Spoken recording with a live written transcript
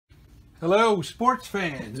Hello, sports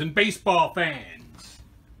fans and baseball fans.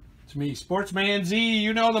 It's me, Sportsman Z.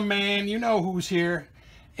 You know the man. You know who's here.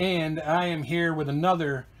 And I am here with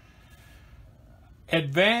another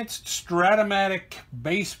advanced Strat-O-Matic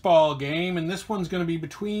baseball game. And this one's going to be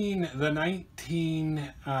between the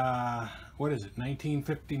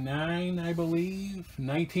 1959, I believe.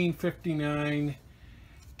 1959.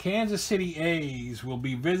 Kansas City A's will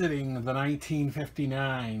be visiting the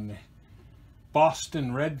 1959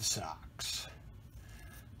 Boston Red Sox.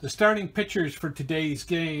 The starting pitchers for today's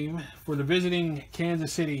game for the visiting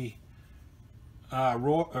Kansas City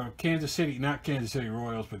Royals, but Kansas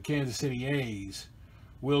City A's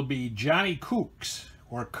will be Johnny Kucks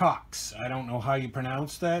or Kucks. I don't know how you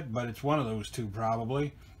pronounce that, but it's one of those two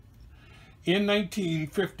probably. In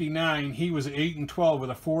 1959, he was 8-12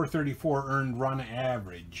 with a .434 earned run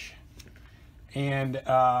average. And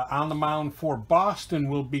on the mound for Boston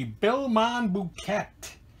will be Bill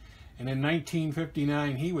Monbouquette. And in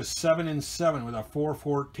 1959, he was 7-7 with a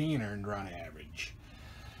 .414 earned run average.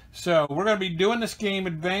 So we're going to be doing this game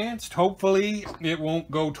advanced. Hopefully it won't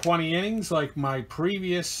go 20 innings like my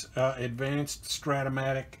previous advanced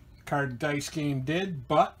Strat-O-Matic card dice game did.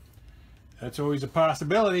 But that's always a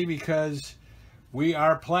possibility because we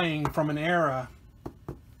are playing from an era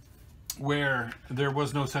where there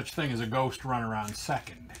was no such thing as a ghost runner on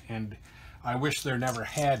second, and I wish there never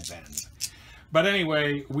had been. But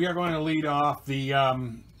anyway, we are going to lead off. The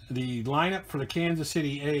lineup for the Kansas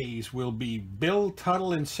City A's will be Bill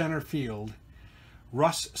Tuttle in center field,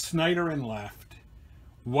 Russ Snyder in left,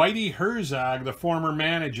 Whitey Herzog, the former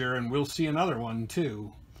manager, and we'll see another one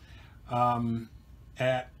too,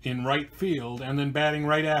 in right field, and then batting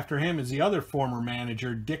right after him is the other former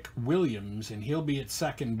manager, Dick Williams, and he'll be at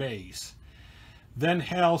second base. Then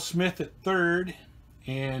Hal Smith at third,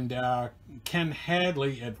 and Ken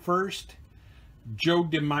Hadley at first, Joe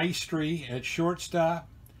DeMaestri at shortstop,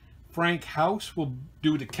 Frank House will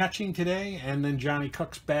do the catching today, and then Johnny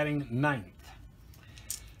Kucks batting ninth.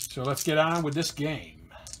 So let's get on with this game.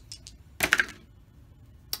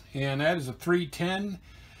 And that is a 3-10.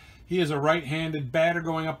 He is a right-handed batter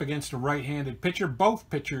going up against a right-handed pitcher. Both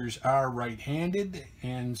pitchers are right-handed,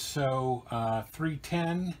 and so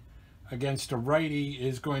 3-10 against a righty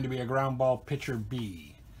is going to be a ground ball pitcher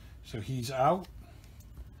B. So he's out.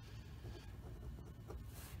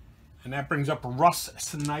 And that brings up Russ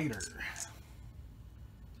Snyder.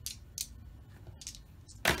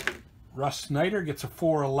 Russ Snyder gets a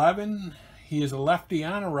 4-11. He is a lefty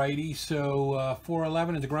on a righty, so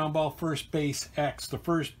 4-11 is a ground ball first base X. The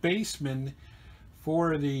first baseman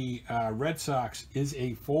for the Red Sox is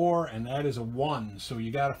a 4, and that is a 1. So you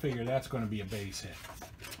got to figure that's going to be a base hit.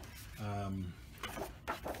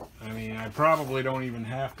 I mean, I probably don't even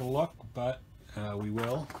have to look, but we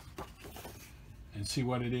will. And see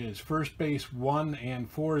what it is. First base 1 and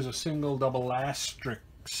 4 is a single double asterisk,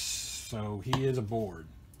 so he is aboard.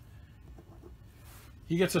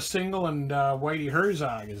 He gets a single, and Whitey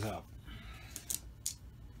Herzog is up.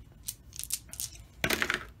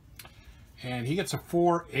 And he gets a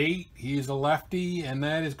 4-8. He is a lefty, and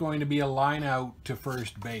that is going to be a line out to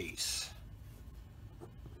first base.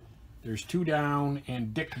 There's 2 down,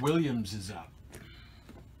 and Dick Williams is up.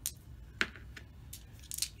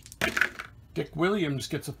 Dick Williams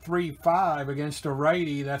gets a 3-5 against a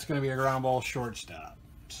righty. That's going to be a ground ball shortstop.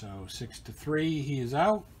 So 6-3, he is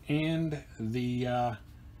out, and the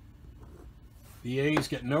A's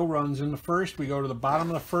get no runs in the first. We go to the bottom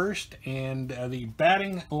of the first, and the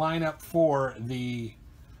batting lineup for the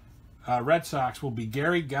Red Sox will be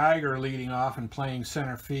Gary Geiger leading off and playing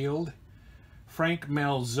center field, Frank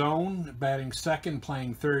Malzone batting second,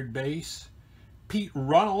 playing third base, Pete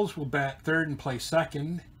Runnels will bat third and play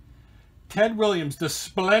second, Ted Williams, the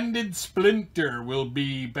splendid splinter, will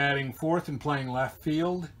be batting fourth and playing left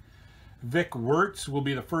field. Vic Wertz will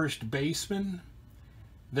be the first baseman.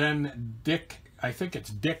 Then I think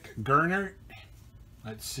it's Dick Gernert.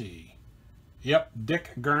 Let's see. Yep,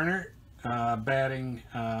 Dick Gernert batting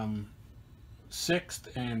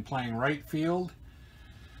sixth and playing right field.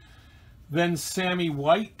 Then Sammy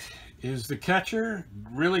White is the catcher,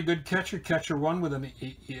 really good catcher, catcher 1 with an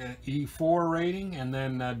E4 rating, and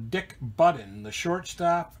then Dick Budden, the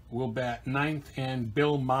shortstop, will bat ninth, and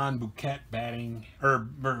Bill Monbouquette batting, or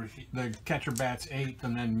the catcher bats 8th,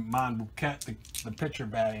 and then Monbouquette, the pitcher,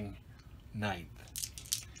 batting ninth.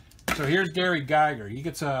 So here's Gary Geiger. He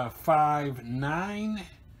gets a 5-9,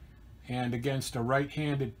 and against a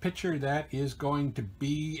right-handed pitcher, that is going to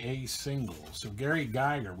be a single. So Gary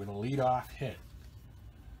Geiger with a leadoff hit.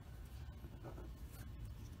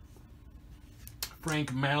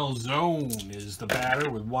 Frank Malzone is the batter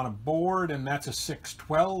with one aboard, and that's a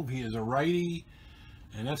 6-12. He is a righty,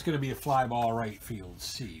 and that's going to be a fly ball right field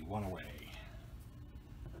C, one away.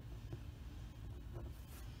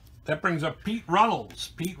 That brings up Pete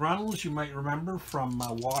Runnels. Pete Runnels, you might remember from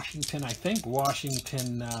Washington, I think,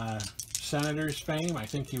 Washington Senators fame. I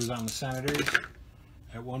think he was on the Senators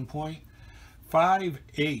at one point.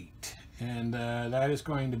 5'8", and that is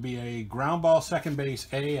going to be a ground ball second base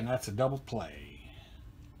A, and that's a double play.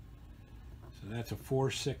 So that's a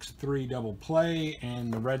 4-6-3 double play,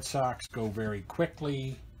 and the Red Sox go very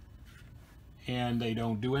quickly, and they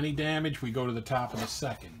don't do any damage. We go to the top of the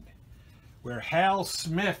second, where Hal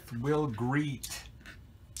Smith will greet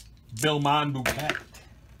Bill Monbouquette.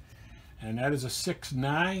 And that is a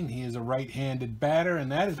 6-9. He is a right-handed batter,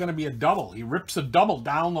 and that is going to be a double. He rips a double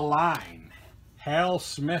down the line. Hal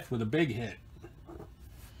Smith with a big hit.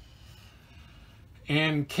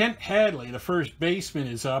 And Kent Hadley, the first baseman,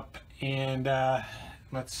 is up, and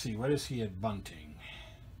let's see, what is he at bunting?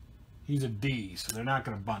 He's a D, so they're not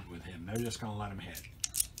going to bunt with him. They're just going to let him hit.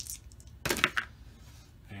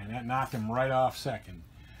 And that knocked him right off second.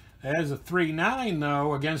 That is a 3-9,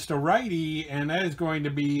 though, against a righty, and that is going to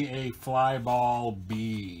be a fly ball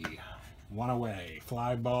B. One away.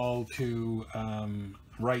 Fly ball to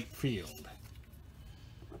right field.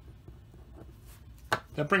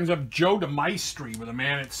 That brings up Joe DeMaestri with a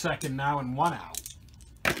man at second now and one out.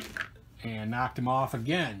 And knocked him off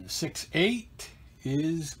again. 6-8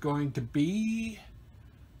 is going to be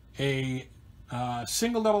a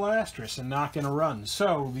single double asterisk and knock in a run.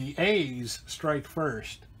 So the A's strike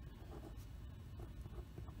first.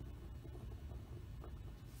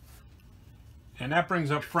 And that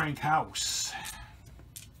brings up Frank House.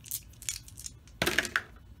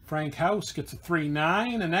 Frank House gets a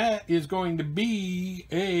 3-9, and that is going to be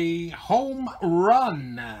a home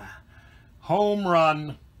run. Home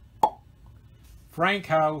run. Frank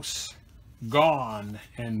House gone,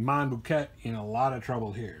 and Monbouquette in a lot of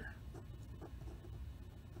trouble here.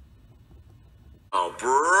 Oh,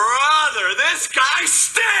 brother, this guy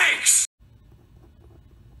stinks!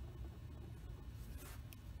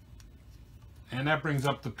 And that brings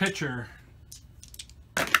up the pitcher,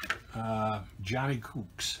 Johnny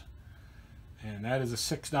Kucks. And that is a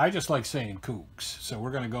 6. I just like saying Kucks, so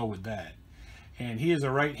we're going to go with that. And he is a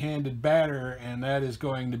right-handed batter, and that is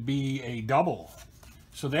going to be a double.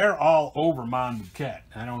 So they're all over Monbouquette.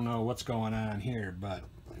 I don't know what's going on here, but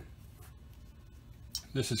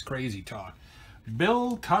this is crazy talk.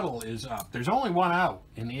 Bill Tuttle is up. There's only one out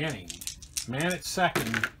in the inning. Man at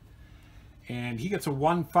second, and he gets a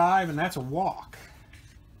 1-5, and that's a walk.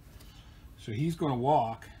 So he's going to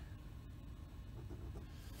walk.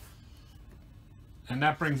 And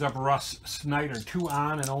that brings up Russ Snyder, 2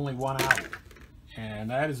 on and only 1 out. And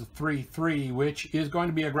that is a 3-3, which is going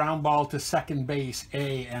to be a ground ball to second base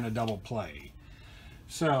A and a double play.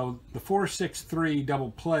 So the 4-6-3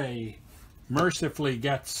 double play mercifully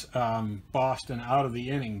gets Boston out of the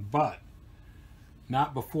inning, but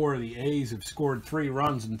not before the A's have scored 3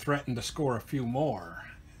 runs and threatened to score a few more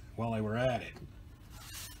while they were at it.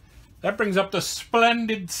 That brings up the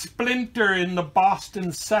splendid splinter in the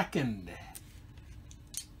Boston second.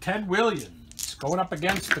 Ted Williams going up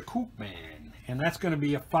against the Coop Man. And that's going to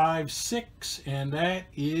be a 5-6, and that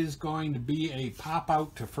is going to be a pop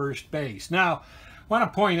out to first base. Now, I want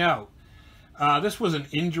to point out, this was an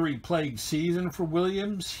injury-plagued season for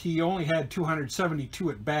Williams. He only had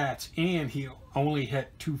 272 at-bats, and he only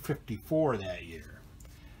hit 254 that year.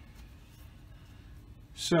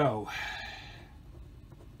 So,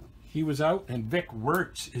 he was out, and Vic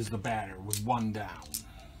Wirtz is the batter with 1 down.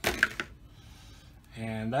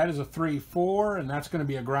 And that is a 3-4, and that's going to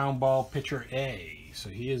be a ground ball pitcher A. So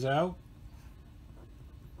he is out.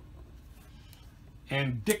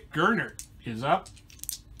 And Dick Gernert is up.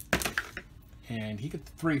 And he gets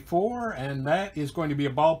the 3-4, and that is going to be a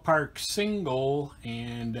ballpark single.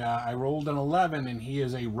 And I rolled an 11, and he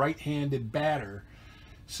is a right-handed batter.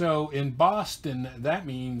 So in Boston, that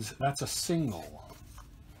means that's a single.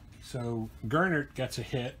 So Gernert gets a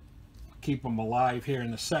hit, keep him alive here in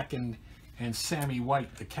the second. And Sammy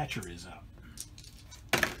White, the catcher, is up.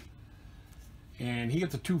 And he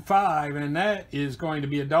gets a 2-5, and that is going to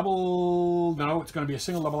be a double. No, it's going to be a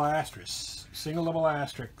single double asterisk. Single double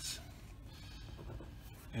asterisk.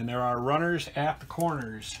 And there are runners at the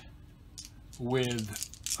corners with,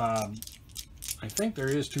 I think there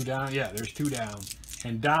is 2 down. Yeah, there's 2 down.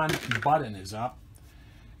 And Don Budden is up.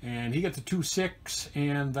 And he gets a 2-6,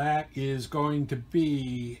 and that is going to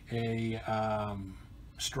be a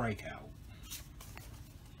strikeout.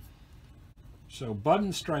 So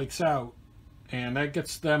Budden strikes out, And that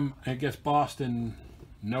gets them, it gets Boston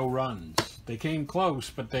no runs. They came close,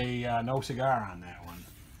 but they no cigar on that one.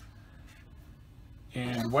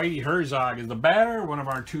 And Whitey Herzog is the batter, one of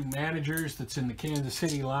our two managers that's in the Kansas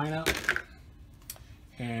City lineup.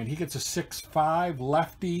 And he gets a 6-5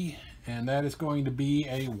 lefty, and that is going to be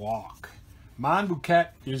a walk.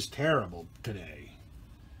 Monbouquette is terrible today.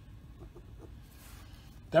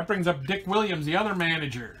 That brings up Dick Williams, the other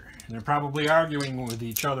manager. And they're probably arguing with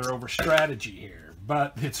each other over strategy here.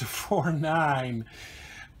 But it's a 4-9,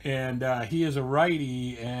 and he is a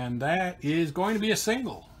righty, and that is going to be a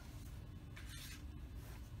single.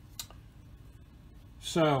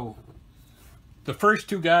 So, the first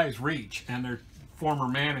two guys reach, and they're former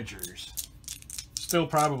managers. Still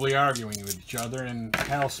probably arguing with each other, and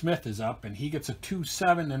Hal Smith is up, and he gets a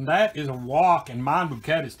 2-7, and that is a walk, and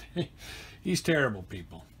Monbouquette is... he's terrible,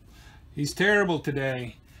 people. He's terrible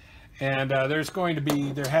today, and there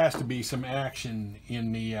has to be some action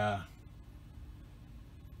in the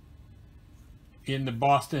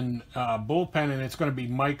Boston bullpen, and it's going to be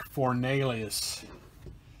Mike Fornelius.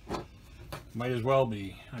 Might as well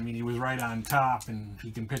be. I mean, he was right on top, and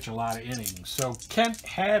he can pitch a lot of innings. So Kent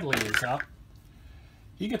Hadley is up.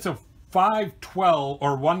 He gets a 5-12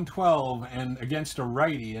 or 112 and against a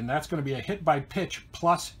righty, and that's going to be a hit by pitch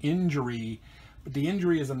plus injury. But the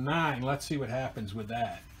injury is a 9. Let's see what happens with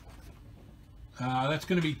that. That's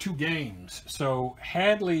going to be 2 games. So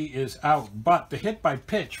Hadley is out, but the hit by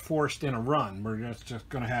pitch forced in a run. We're just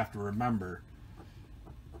going to have to remember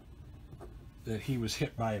that he was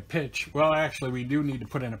hit by a pitch. Well, actually, we do need to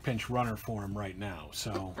put in a pinch runner for him right now.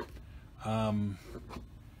 So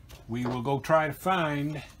we will go try to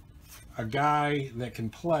find a guy that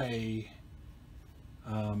can play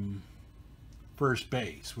first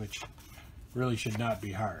base, which really should not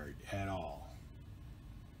be hard at all.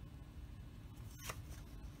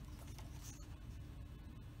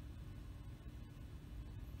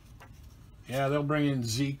 Yeah, they'll bring in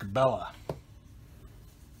Zeke Bella.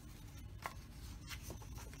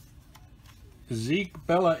 Zeke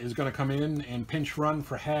Bella is going to come in and pinch run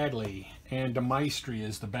for Hadley, and DeMaestri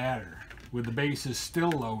is the batter, with the bases still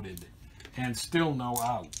loaded and still no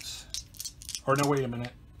outs. Or no, wait a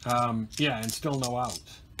minute. Yeah, and still no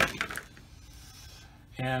outs.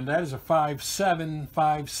 And that is a 5-7.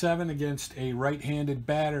 5-7 against a right-handed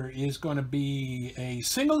batter is going to be a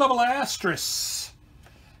single double asterisk.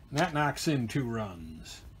 And that knocks in 2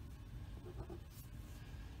 runs.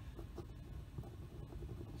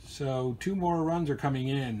 So 2 more runs are coming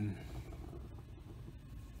in.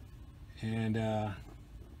 And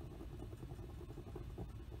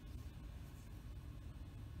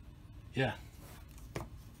yeah.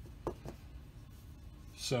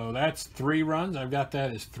 So that's 3 runs. I've got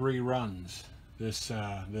that as 3 runs this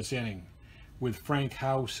inning, with Frank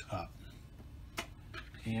House up.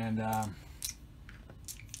 And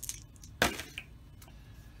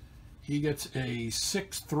he gets a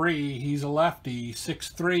 6-3. He's a lefty,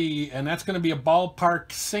 6-3, and that's going to be a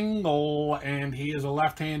ballpark single, and he is a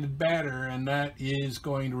left-handed batter, and that is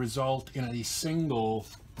going to result in a single,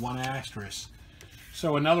 1 asterisk.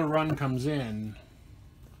 So another run comes in.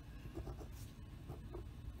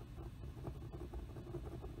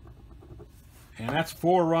 And that's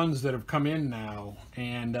 4 runs that have come in now,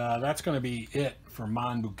 and that's going to be it for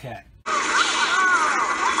Monbouquette.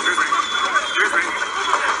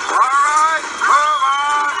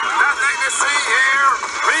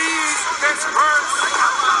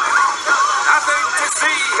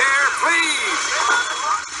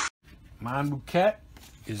 Monbouquette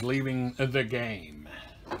is leaving the game.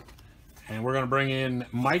 And we're going to bring in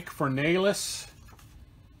Mike Fornelius.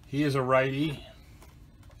 He is a righty.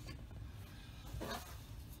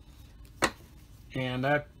 And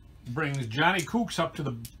that brings Johnny Kucks up to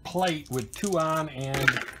the plate with 2 on and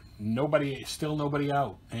still nobody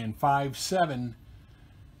out. And 5-7,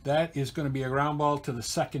 that is going to be a ground ball to the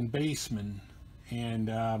second baseman.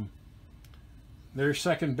 And their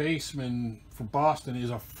second baseman for Boston is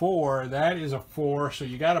a 4. That is a 4, so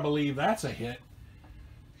you got to believe that's a hit.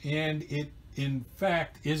 And it, in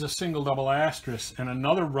fact, is a single double asterisk, and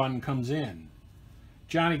another run comes in.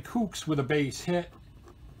 Johnny Kucks with a base hit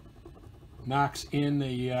knocks in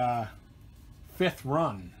the 5th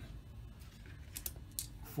run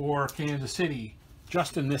for Kansas City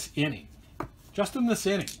just in this inning. Just in this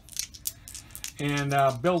inning. And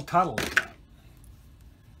Bill Tuttle.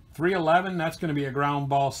 3-11, that's going to be a ground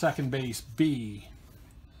ball, second base B.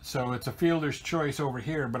 So it's a fielder's choice over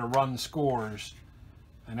here, but a run scores.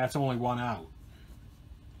 And that's only 1 out.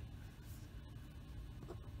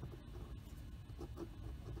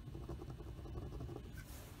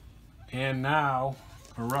 And now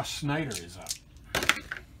Russ Snyder is up.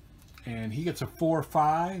 and he gets a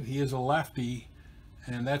 4-5. He is a lefty,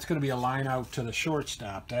 and that's going to be a line out to the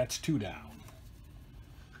shortstop. That's 2 down.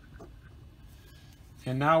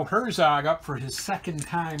 And now Herzog up for his second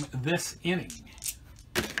time this inning.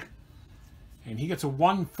 And he gets a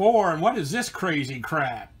 1-4. And what is this crazy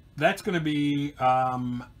crap? That's going to be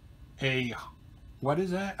what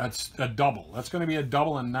is that? It's a double. That's going to be a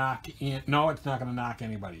double and knock in. No, it's not going to knock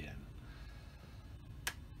anybody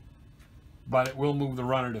in. But it will move the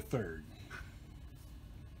runner to third.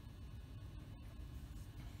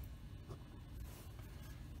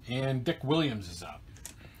 And Dick Williams is up.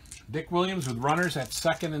 Dick Williams with runners at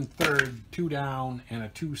second and third, 2 down, and a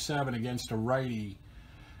 2-7 against a righty.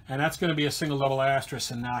 And that's going to be a single double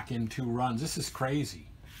asterisk and knock in 2 runs. This is crazy.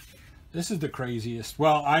 This is the craziest.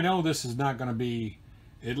 Well, I know this is not going to be,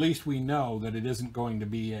 at least we know that it isn't going to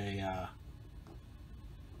be a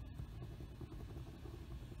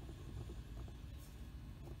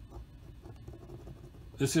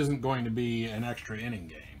this isn't going to be an extra inning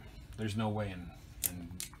game. There's no way in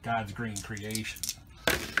God's green creation.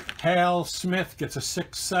 Hal Smith gets a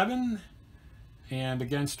 6-7, and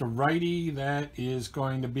against a righty, that is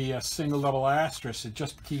going to be a single double asterisk. It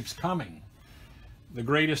just keeps coming. The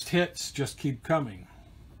greatest hits just keep coming.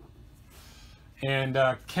 And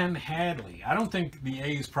Ken Hadley. I don't think the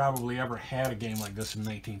A's probably ever had a game like this in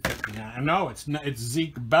 1959. No, it's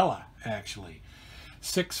Zeke Bella, actually.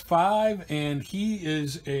 6'5", and he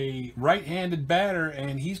is a right-handed batter,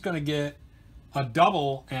 and he's going to get a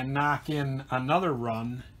double and knock in another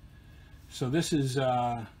run. So this is,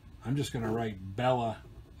 I'm just going to write Bella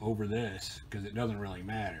over this because it doesn't really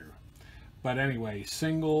matter. But anyway,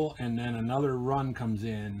 single, and then another run comes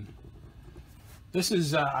in. This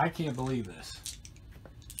is, I can't believe this.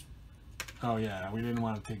 Oh yeah, we didn't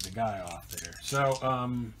want to take the guy off there. So,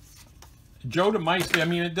 Joe DeMaestri, I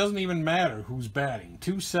mean, it doesn't even matter who's batting.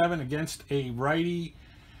 2-7 against a righty.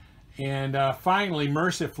 And finally,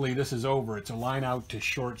 mercifully, this is over. It's a line out to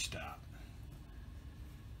shortstop.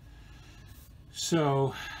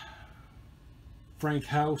 So, Frank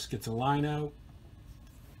House gets a line out.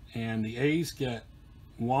 And the A's get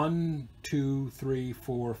 1, 2, 3,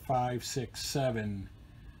 4, 5, 6, 7.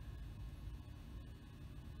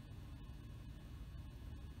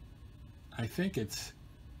 I think it's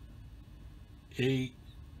 8,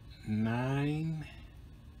 9.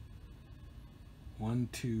 1,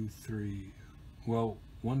 2, 3. Well,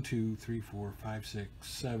 1, 2, 3, 4, 5, 6,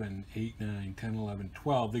 7, 8, 9, 10, 11,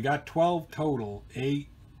 12. They got 12 total. 8,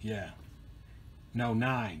 yeah. No,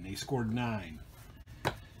 9. They scored 9.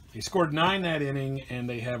 They scored 9 that inning, and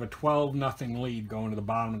they have a 12-0 lead going to the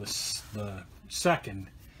bottom of the second.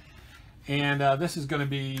 And this is going to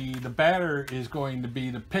be, the batter is going to be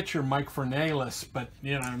the pitcher, Mike Fernalis, but,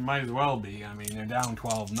 you know, it might as well be. I mean, they're down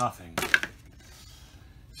 12-0.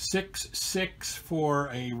 6-6 for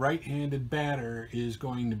a right-handed batter is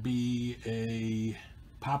going to be a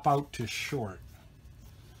pop out to short.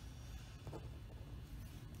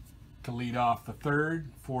 To lead off the third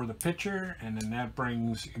for the pitcher, and then that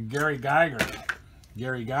brings Gary Geiger up.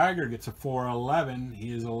 Gary Geiger gets a 4-11.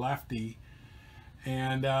 He is a lefty,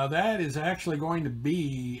 and that is actually going to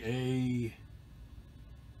be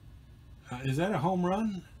a is that a home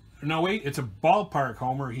run? No, wait, it's a ballpark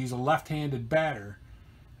homer. He's a left-handed batter,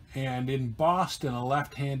 and in Boston, a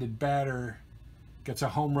left-handed batter gets a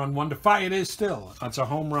home run. 1-5. It is still. It's a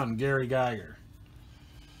home run, Gary Geiger.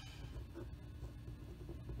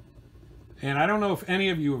 And I don't know if any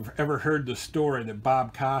of you have ever heard the story that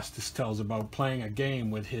Bob Costas tells about playing a game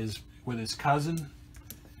with his cousin.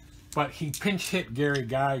 But he pinch hit Gary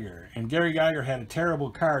Geiger. And Gary Geiger had a terrible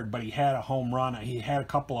card, but he had a home run. He had a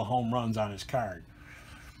couple of home runs on his card.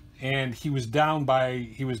 And he was down by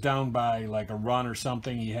like a run or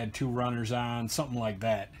something. He had 2 runners on, something like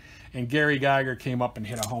that. And Gary Geiger came up and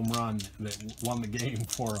hit a home run that won the game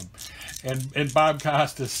for him. And Bob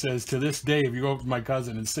Costas says, to this day, if you go up to my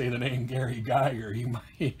cousin and say the name Gary Geiger,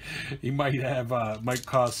 he might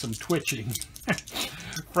cause some twitching.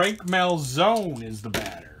 Frank Malzone is the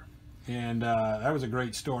batter. And that was a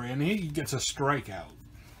great story. And he gets a strikeout.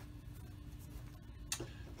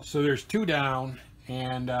 So there's 2 down,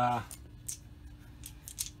 and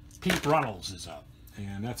Pete Runnels is up.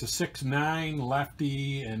 And that's a 6'9"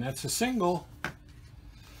 lefty, and that's a single.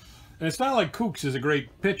 And it's not like Kucks is a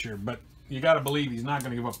great pitcher, but you got to believe he's not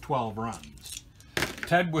going to give up 12 runs.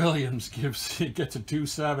 Ted Williams gets a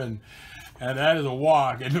 2-7, and that is a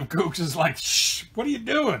walk. And Kucks is like, shh, what are you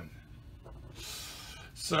doing?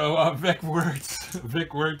 So Vic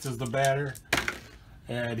Wirtz is the batter,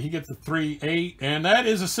 and he gets a 3-8, and that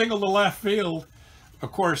is a single to left field.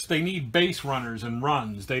 of course, they need base runners and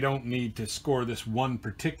runs. They don't need to score this one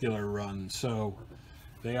particular run, so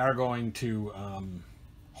they are going to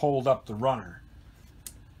hold up the runner.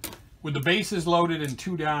 With the bases loaded and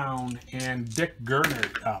 2 down, and Dick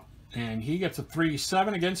Gernert up, and he gets a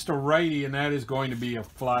 3-7 against a righty, and that is going to be a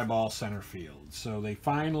fly ball center field. So they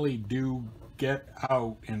finally do get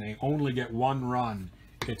out, and they only get 1 run.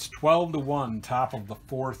 It's 12-1, top of the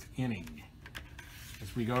 4th inning,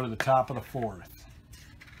 as we go to the top of the 4th.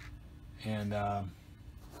 And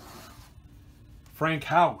Frank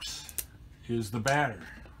House is the batter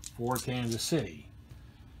for Kansas City.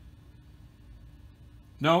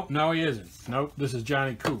 No, he isn't. Nope, this is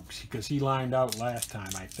Johnny Kucks, because he lined out last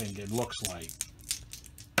time, I think, it looks like.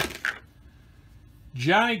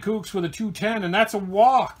 Johnny Kucks with a 2-10, and that's a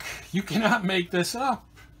walk. You cannot make this up.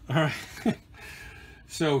 All right.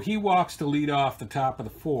 So he walks to lead off the top of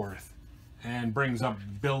the 4th and brings up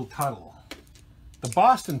Bill Tuttle. The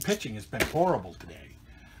Boston pitching has been horrible today.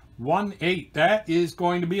 1-8. That is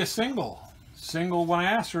going to be a single. Single 1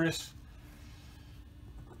 asterisk.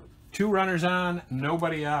 2 runners on,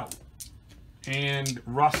 nobody out. And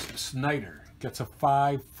Russ Snyder gets a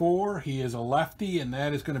 5-4. He is a lefty, and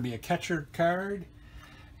that is going to be a catcher card.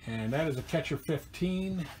 And that is a catcher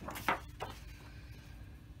 15.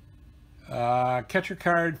 Catcher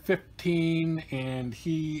card 15, and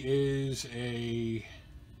he's a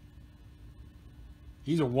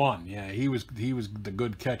 1. Yeah, he was the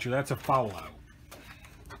good catcher. That's a foul out.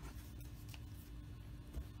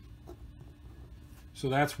 So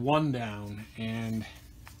that's 1 down, and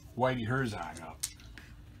Whitey Herzog up.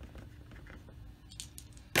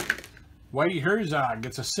 Whitey Herzog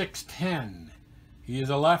gets a 6-10. He is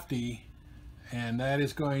a lefty, and that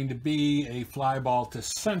is going to be a fly ball to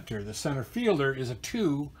center. The center fielder is a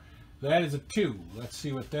 2. That is a 2. Let's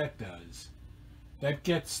see what that does. That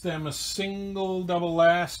gets them a single, double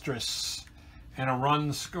asterisk, and a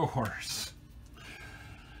run scores.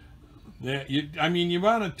 I mean, you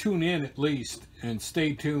want to tune in at least and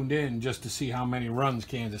stay tuned in just to see how many runs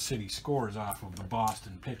Kansas City scores off of the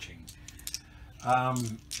Boston pitching.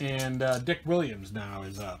 Dick Williams now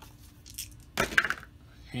is up.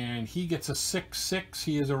 And he gets a 6-6.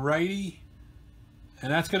 He is a righty.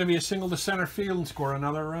 And that's going to be a single to center field and score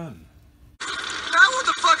another run. Now what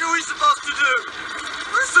the fuck are we supposed to do?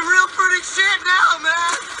 This is some real pretty shit now,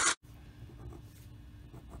 man!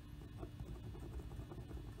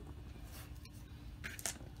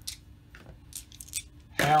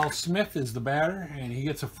 Al Smith is the batter, and he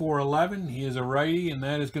gets a 4-11. He is a righty, and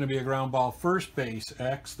that is going to be a ground ball first base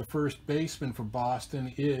X. The first baseman for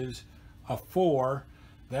Boston is a 4.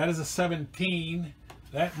 That is a 17.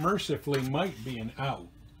 That mercifully might be an out.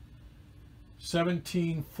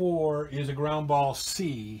 17-4 is a ground ball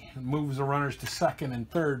C. It moves the runners to second and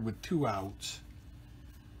third with 2 outs.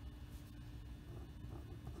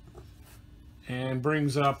 And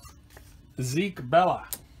brings up Zeke Bella.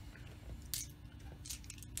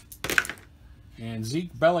 And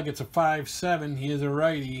Zeke Bella gets a 5-7. He is a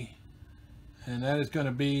righty. And that is going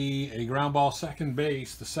to be a ground ball second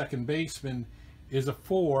base. The second baseman is a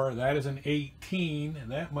 4. That is an 18. And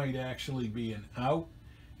that might actually be an out.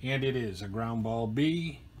 And it is a ground ball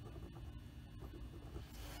B.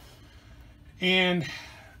 And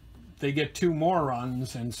they get 2 more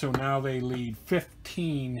runs. And so now they lead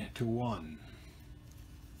 15-1.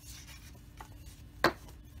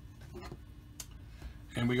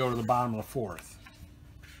 And we go to the bottom of the 4th.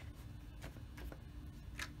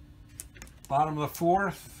 Bottom of the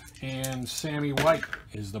 4th, and Sammy White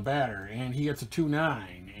is the batter, and he gets a 2-9,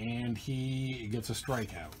 and he gets a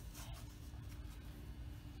strikeout.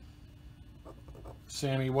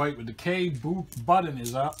 Sammy White with the K. Budden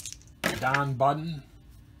is up. Don Budden.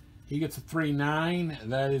 He gets a 3-9.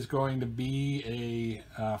 That is going to be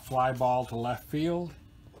a fly ball to left field.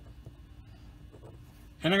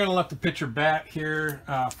 And I'm going to let the pitcher bat here,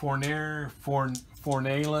 Fornales,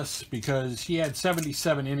 because he had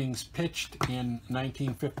 77 innings pitched in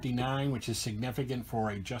 1959, which is significant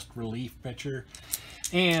for a just relief pitcher.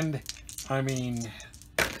 And, I mean,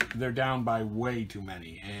 they're down by way too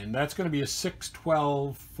many. And that's going to be a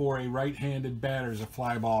 6-12 for a right-handed batter as a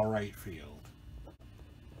fly ball right field.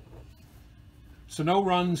 So no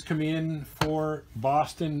runs come in for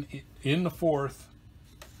Boston in the 4th.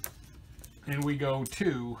 And we go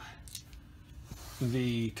to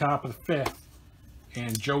the top of the 5th,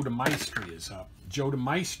 and Joe DeMaestri is up. Joe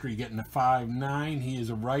DeMaestri getting a 5-9. He is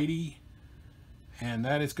a righty, and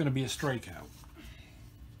that is going to be a strikeout.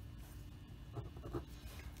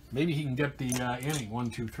 Maybe he can get the inning 1,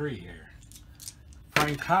 2, 3 here.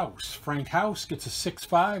 Frank House. Frank House gets a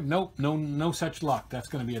 6-5. Nope, no such luck. That's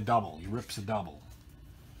going to be a double. He rips a double.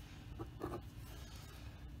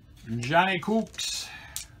 Johnny Kucks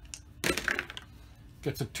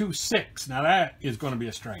gets a 2-6. Now that is going to be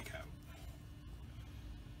a strikeout.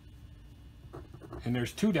 And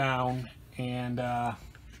there's 2 down, and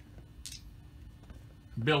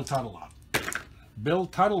Bill Tuttle up. Bill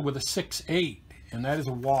Tuttle with a 6-8, and that is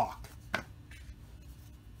a walk.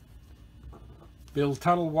 Bill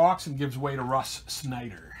Tuttle walks and gives way to Russ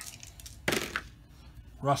Snyder.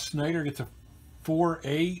 Russ Snyder gets a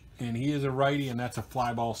 4-8, and he is a righty, and that's a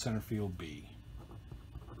fly ball center field B.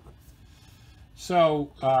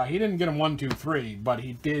 So he didn't get them 1, 2, 3, but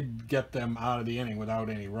he did get them out of the inning without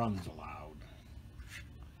any runs allowed.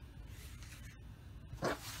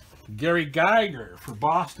 Gary Geiger for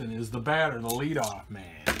Boston is the batter, the leadoff man.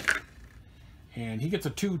 And he gets a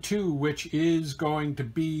 2-2, which is going to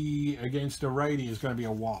be, against a righty, is going to be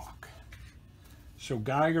a walk. So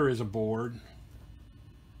Geiger is aboard.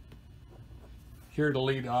 Here to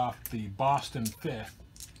lead off the Boston fifth.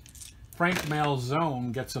 Frank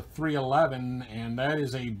Malzone gets a 3-11, and that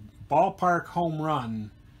is a ballpark home run.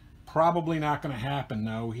 Probably not going to happen,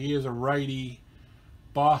 though. He is a righty.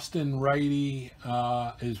 Boston righty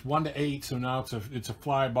is 1-8, so now it's a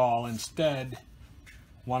fly ball. Instead,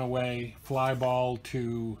 1 away, fly ball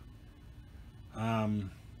to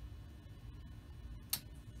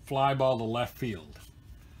left field.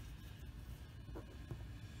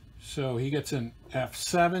 So he gets an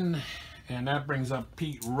F7, and that brings up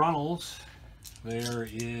Pete Runnels. There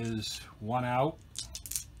is 1 out.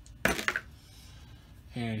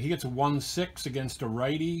 And he gets a 1-6 against a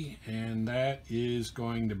righty, and that is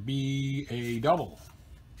going to be a double.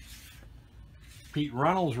 Pete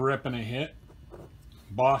Runnels ripping a hit.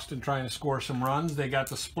 Boston trying to score some runs. They got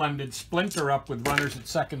the splendid splinter up with runners at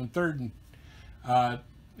second and third,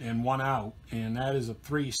 and 1 out. And that is a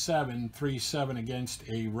 3-7. 3-7 against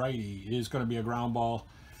a righty. It is going to be a ground ball.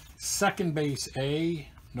 Second base A.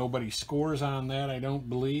 Nobody scores on that, I don't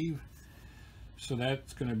believe. So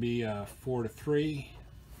that's going to be a 4-3.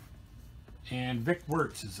 And Vic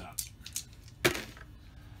Wertz is up.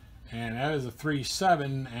 And that is a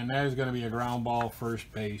 3-7, and that is going to be a ground ball,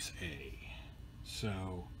 first base A.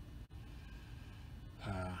 So,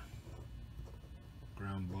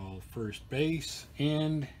 ground ball, first base,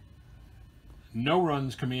 and no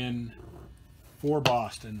runs come in for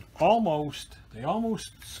Boston. They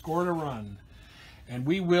almost scored a run. And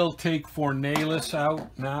we will take Fornellis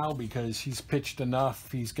out now because he's pitched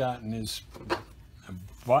enough. He's gotten his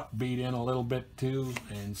butt beat in a little bit too,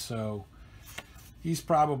 and so he's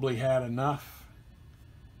probably had enough.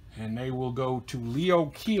 And they will go to Leo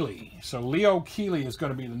Keeley. So Leo Keeley is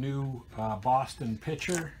going to be the new Boston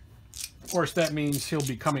pitcher. Of course, that means he'll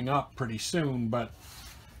be coming up pretty soon, but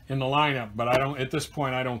in the lineup. But at this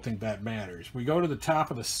point, I don't think that matters. We go to the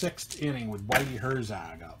top of the 6th inning with Whitey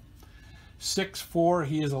Herzog up. 6'4",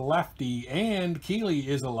 he is a lefty, and Keeley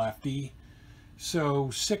is a lefty. So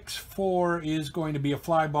 6'4" is going to be a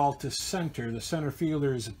fly ball to center. The center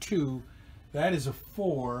fielder is a 2. That is a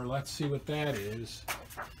 4. Let's see what that is.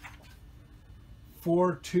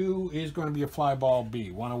 4-2 is going to be a fly ball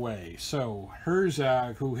B, 1 away. So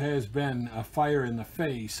Herzog, who has been a fire in the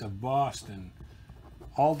face of Boston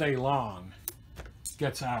all day long,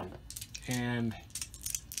 gets out. And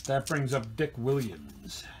that brings up Dick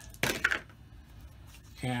Williams.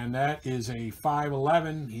 And that is a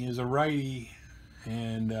 5-11. He is a righty.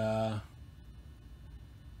 And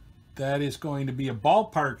that is going to be a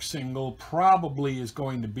ballpark single. Probably is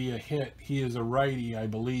going to be a hit. He is a righty, I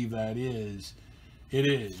believe that is. It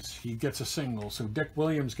is. He gets a single. So Dick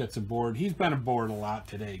Williams gets aboard. He's been aboard a lot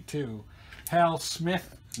today, too. Hal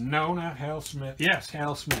Smith. No, not Hal Smith. Yes,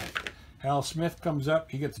 Hal Smith. Hal Smith comes up.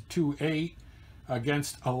 He gets a 2-8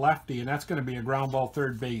 against a lefty. And that's going to be a ground ball,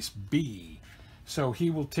 third base B. So he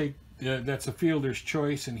will take, that's a fielder's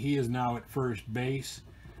choice, and he is now at first base.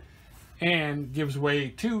 And gives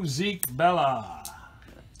way to Zeke Bella.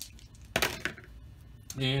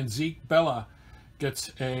 And Zeke Bella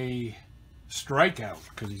gets a strikeout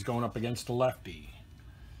because he's going up against a lefty.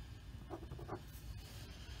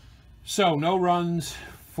 So no runs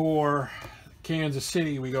for Kansas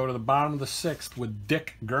City. We go to the bottom of the 6th with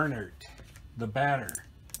Dick Gernert, the batter,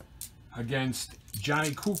 against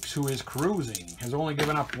Johnny Kucks, who is cruising, has only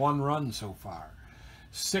given up 1 run so far.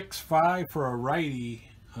 6'5" for a righty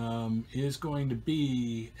is going to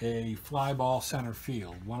be a fly ball center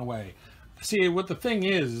field, 1 away. See, what the thing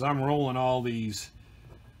is I'm rolling all these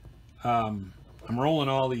 6'5",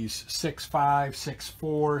 6'4",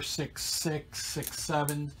 6'6",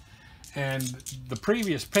 6'7", and the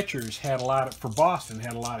previous pitchers had a lot of, for Boston,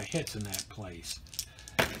 had a lot of hits in that place.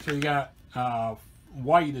 So you got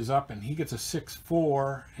White is up, and he gets a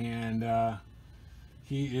 6'4", and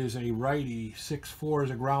He is a righty, 6'4",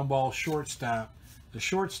 is a ground ball shortstop. The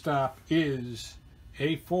shortstop is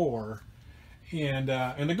a 4. And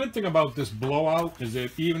the good thing about this blowout is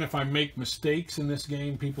that even if I make mistakes in this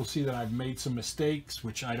game, people see that I've made some mistakes,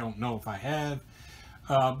 which I don't know if I have.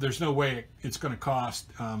 There's no way it's going to cost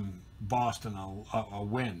Boston a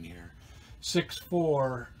win here.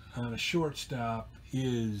 6'4" on a shortstop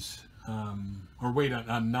is, or wait,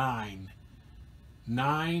 a 9.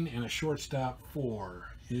 9 and a shortstop 4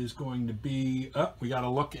 is going to be, we got to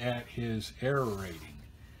look at his error rating.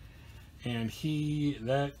 And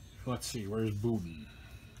let's see, where's Budden?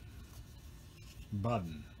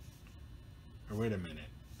 Or wait a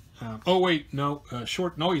minute. Oh wait, no,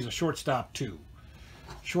 he's a shortstop 2.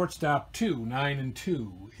 Shortstop 2, 9 and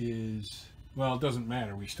 2 is, well, it doesn't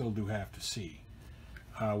matter. We still do have to see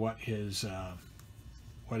what his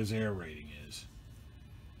error rating is.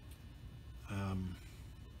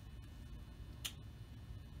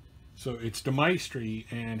 So it's DeMaestri,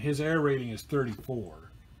 and his error rating is 34.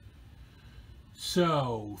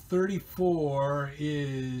 So 34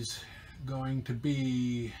 is going to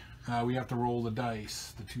be, we have to roll the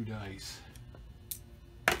dice, the 2 dice.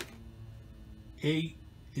 8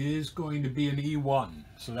 is going to be an E1,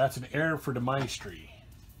 so that's an error for DeMaestri.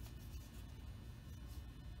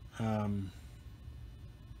 All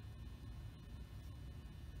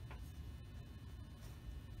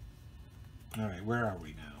right, where are we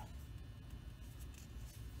now?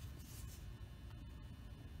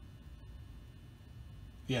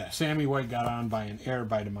 Yeah, Sammy White got on by an error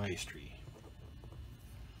by DeMaestri.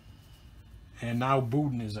 And now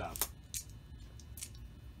Budden is up.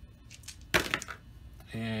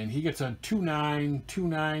 And he gets a 2-9.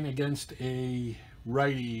 2-9 against a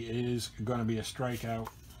righty is going to be a strikeout.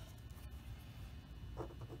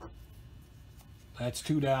 That's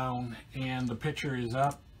 2 down. And the pitcher is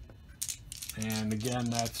up. And again,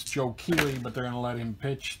 that's Joe Keeley, but they're going to let him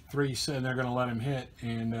pitch 3, and they're going to let him hit,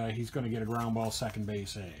 and he's going to get a ground ball, second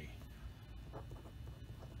base A.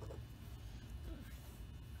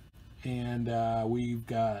 And we've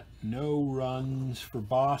got no runs for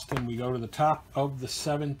Boston. We go to the top of the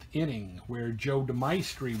 7th inning, where Joe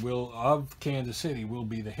DeMaestri of Kansas City will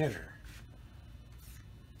be the hitter.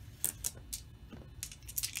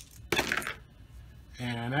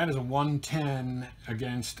 And that is a 110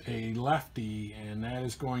 against a lefty, and that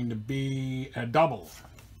is going to be a double.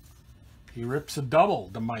 He rips a double,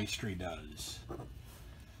 DeMaestri does.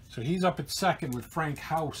 So he's up at second with Frank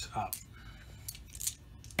House up.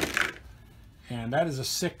 And that is a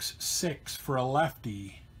 6-6 for a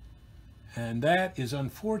lefty. And that is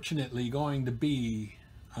unfortunately going to be,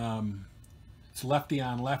 it's lefty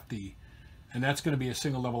on lefty, and that's going to be a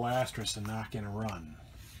single double asterisk and knock in a run.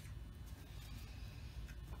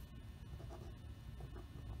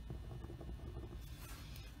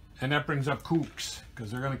 And that brings up Kucks,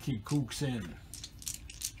 because they're going to keep Kucks in.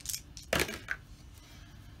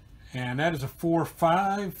 And that is a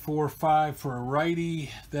 4-5. 4-5 for a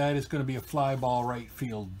righty. That is going to be a fly ball right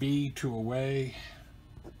field B, 2 away.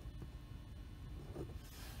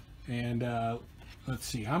 And let's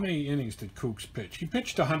see, how many innings did Kucks pitch? He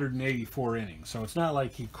pitched 184 innings, so it's not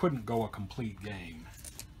like he couldn't go a complete game.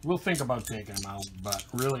 We'll think about taking him out, but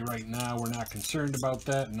really right now we're not concerned about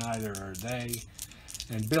that, neither are they.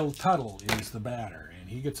 And Bill Tuttle is the batter, and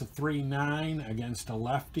he gets a 3-9 against a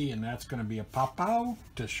lefty, and that's going to be a pop-out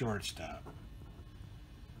to shortstop.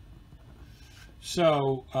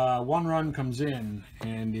 So 1 run comes in,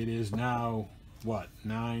 and it is now, what,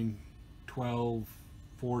 9, 12,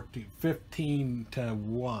 14, 15 to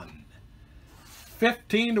 1.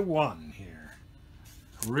 15 to 1 here.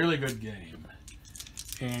 A really good game.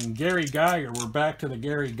 And Gary Geiger, we're back to the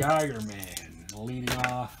Gary Geiger man, leading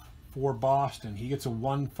off for Boston. He gets a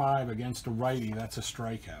 1-5 against a righty. That's a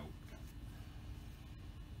strikeout.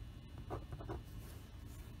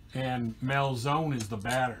 And Malzone is the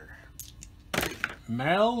batter.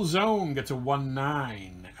 Malzone gets a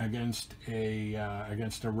 1-9 against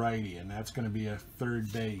a righty, and that's going to be a third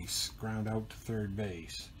base, ground out to third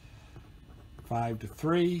base.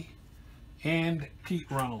 5-3, and Pete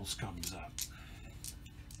Runnels comes up.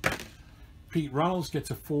 Pete Runnels gets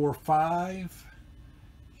a 4-5.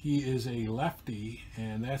 He is a lefty,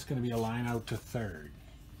 and that's going to be a line out to third.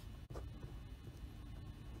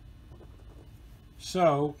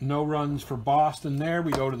 So, no runs for Boston there.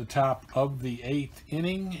 We go to the top of the 8th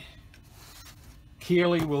inning.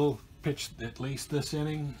 Keeley will pitch at least this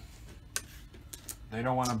inning. They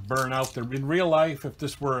don't want to burn out their... In real life, if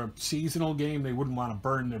this were a seasonal game, they wouldn't want to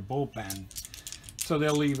burn their bullpen. So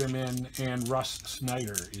they'll leave him in, and Russ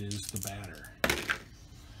Snyder is the batter.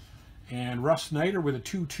 And Russ Snyder with a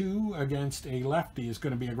 2-2 against a lefty is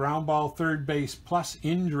going to be a ground ball, third base, plus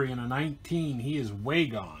injury in a 19. He is way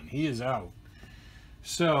gone. He is out.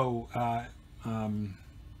 So,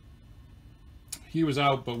 he was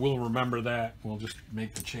out, but we'll remember that. We'll just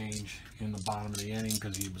make the change in the bottom of the inning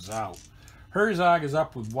because he was out. Herzog is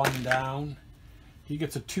up with 1 down. He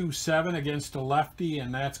gets a 2-7 against a lefty,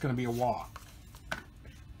 and that's going to be a walk.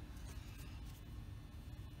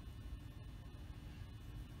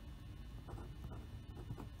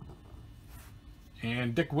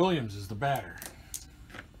 And Dick Williams is the batter.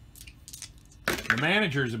 The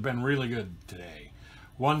managers have been really good today.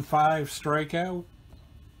 1-5 strikeout.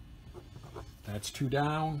 That's 2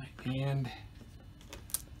 down. And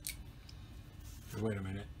wait a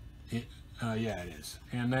minute. Yeah, it is.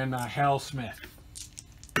 And then Hal Smith.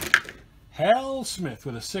 Hal Smith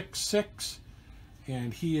with a 6-6.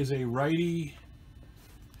 And he is a righty.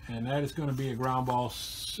 And that is going to be a ground ball.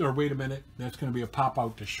 Or wait a minute. That's going to be a pop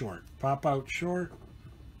out to short. Pop out short.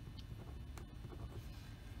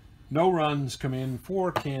 No runs come in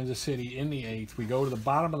for Kansas City in the 8th. We go to the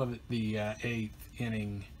bottom of the 8th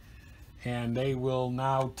inning. And they will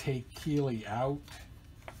now take Keeley out.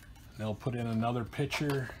 They'll put in another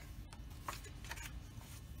pitcher.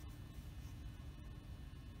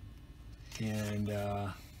 And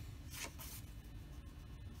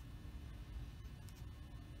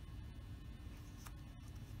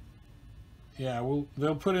yeah,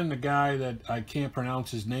 they'll put in the guy that I can't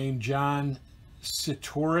pronounce his name, John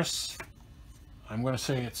Sitoris. I'm going to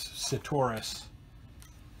say it's Sitoris.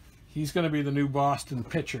 He's going to be the new Boston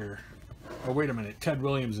pitcher. Oh, wait a minute. Ted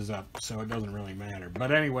Williams is up, so it doesn't really matter.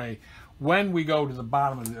 But anyway, when we go to the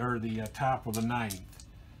bottom of the top of the 9th,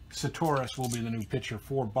 Satoris will be the new pitcher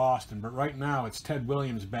for Boston. But right now, it's Ted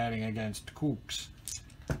Williams batting against Kucks.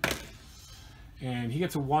 And he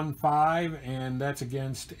gets a 1-5, and that's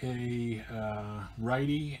against a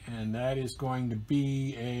righty. And that is going to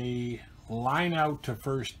be a line out to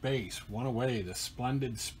first base. 1 away, the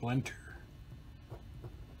Splendid Splinter.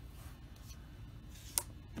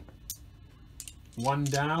 1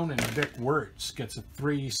 down, and Vic Wirtz gets a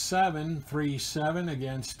 3-7. 3-7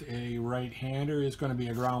 against a right-hander is going to be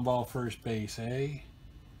a ground ball first base, eh?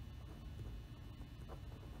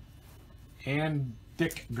 And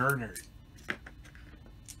Dick Gernert.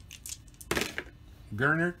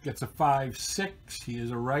 Gernert gets a 5-6. He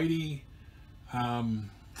is a righty. And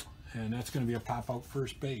that's going to be a pop-out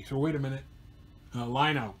first base. Or wait a minute.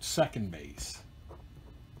 Line out, second base.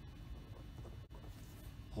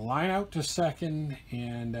 Line out to second,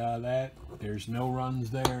 and there's no runs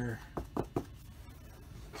there.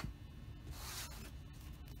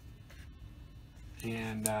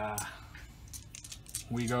 And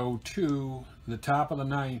we go to the top of the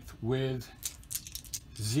 9th with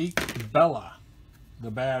Zeke Bella, the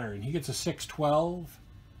batter, and he gets a 6-12.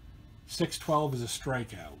 6-12 is a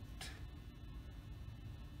strikeout.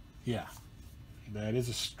 Yeah, that is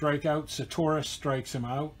a strikeout. Satoris strikes him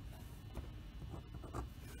out.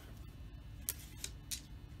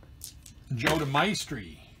 Joe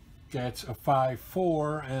DeMaestri gets a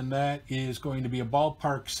 5-4, and that is going to be a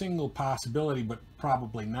ballpark single possibility, but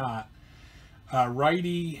probably not.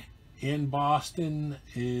 Righty in Boston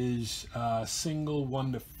is single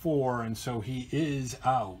 1-4, and so he is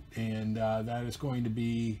out, and that is going to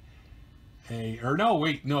be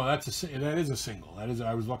that is a single.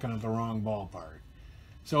 I was looking at the wrong ballpark.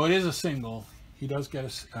 So it is a single. He does get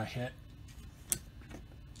a hit.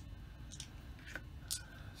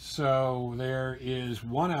 So there is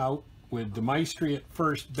 1 out with DeMaestri at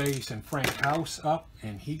first base and Frank House up,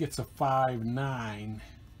 and he gets a 5-9.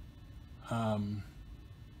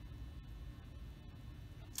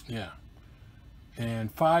 Yeah.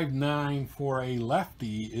 And 5-9 for a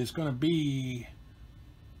lefty is going to be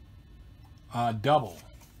a double.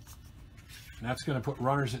 And that's going to put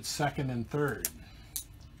runners at second and third.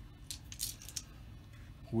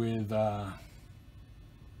 With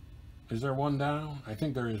is there 1 down? I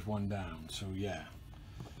think there is 1 down, so yeah.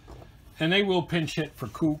 And they will pinch hit for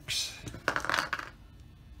Kucks.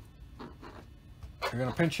 They're going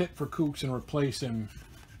to pinch hit for Kucks and replace him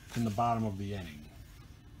in the bottom of the inning.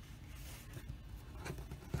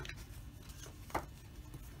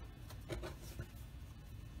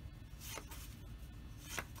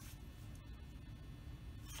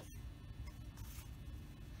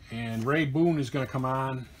 And Ray Boone is going to come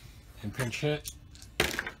on and pinch hit.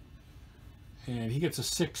 And he gets a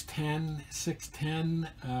 6-10.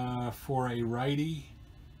 6-10 for a righty.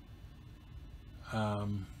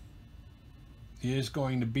 Is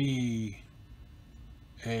going to be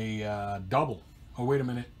a double. Oh, wait a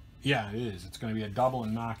minute. Yeah, it is. It's going to be a double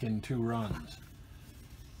and knock in 2 runs.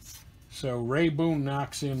 So Ray Boone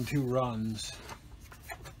knocks in 2 runs.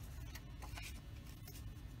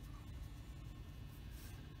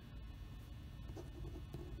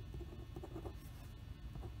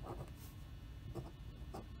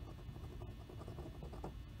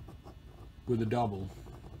 With a double.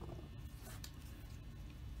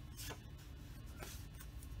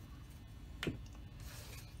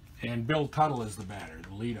 And Bill Tuttle is the batter, the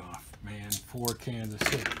leadoff man for Kansas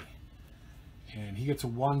City. And he gets a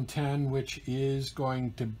 110, which is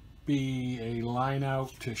going to be a line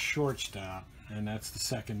out to shortstop, and that's the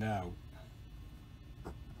second out.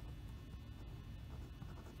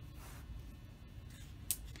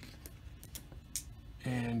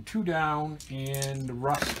 And 2 down, and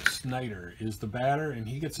Russ Snyder is the batter, and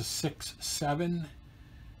he gets a 6-7.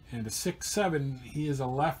 And a 6-7, he is a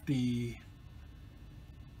lefty.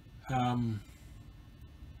 And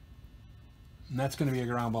that's going to be a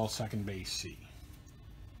ground ball, second base C.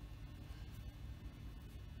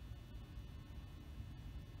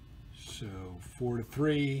 So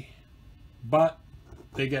 4-3, but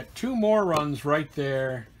they get 2 more runs right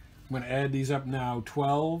there. I'm going to add these up now.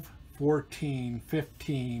 12, 14,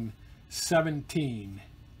 15, 17.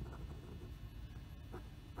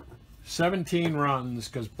 17 runs,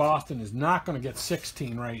 because Boston is not going to get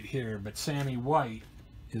 16 right here, but Sammy White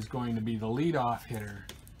is going to be the leadoff hitter,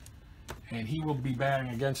 and he will be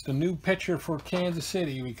batting against a new pitcher for Kansas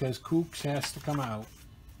City because Kucks has to come out.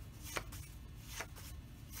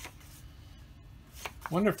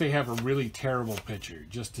 Wonder if they have a really terrible pitcher,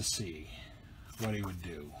 just to see what he would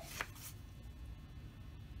do.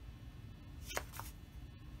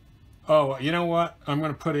 Oh, you know what? I'm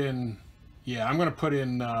going to put in, yeah, I'm going to put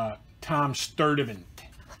in Tom Sturdivant,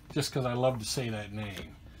 just because I love to say that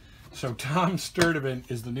name. So Tom Sturdivant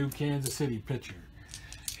is the new Kansas City pitcher.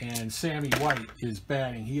 And Sammy White is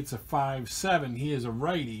batting. He hits a 5-7. He is a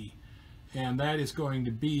righty. And that is going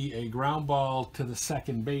to be a ground ball to the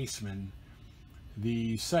second baseman.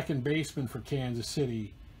 The second baseman for Kansas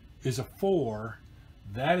City is a 4.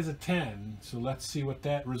 That is a 10. So let's see what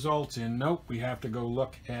that results in. Nope, we have to go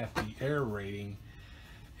look at the air rating.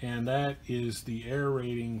 And that is the air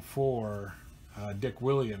rating for Dick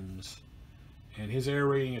Williams. And his air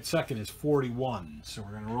rating at second is 41. So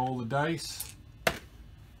we're going to roll the dice.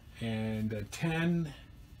 And a 10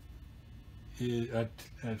 is a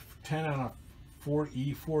 10 on a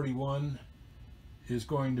E41 is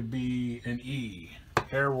going to be an E,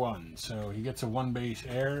 air 1. So he gets a 1 base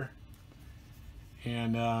air.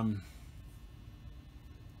 And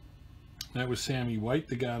that was Sammy White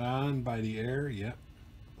that got on by the air. Yep.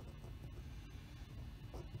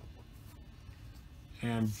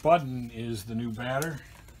 And Budden is the new batter.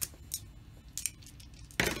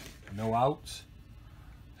 No outs.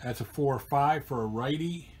 That's a 4-5 for a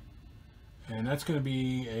righty. And that's going to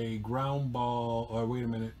be a ground ball, or wait a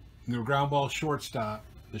minute, no, ground ball shortstop.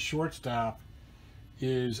 The shortstop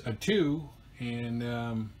is a 2,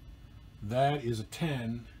 and that is a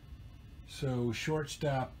 10. So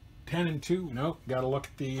shortstop 10 and 2. Nope, got to look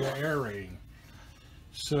at the air rating.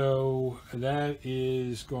 So that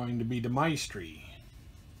is going to be DeMaestri.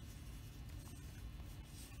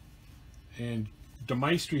 And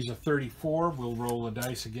DeMaestri's a 34. We'll roll the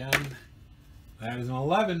dice again. That is an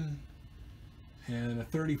 11 and a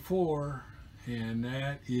 34, and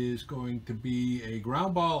that is going to be a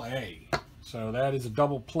ground ball A. So that is a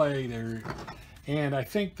double play there. And I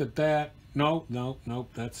think that nope,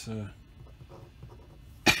 that's a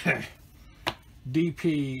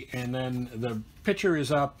DP, and then the pitcher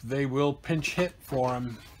is up. They will pinch hit for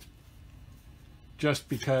him, just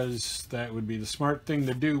because that would be the smart thing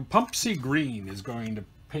to do. Pumpsy Green is going to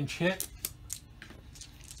pinch hit.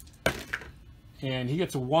 And he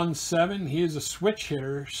gets a 1-7. He is a switch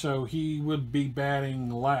hitter, so he would be batting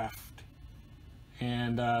left.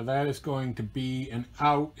 And that is going to be an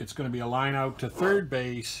out. It's going to be a line out to third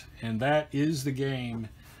base, and that is the game.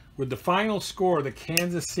 With the final score, the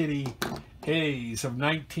Kansas City A's of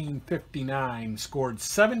 1959 scored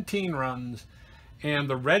 17 runs, and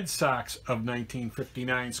the Red Sox of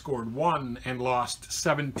 1959 scored 1 and lost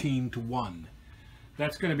 17-1.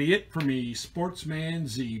 That's going to be it for me, Sportsman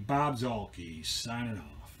Z, Bob Zolke, signing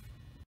off.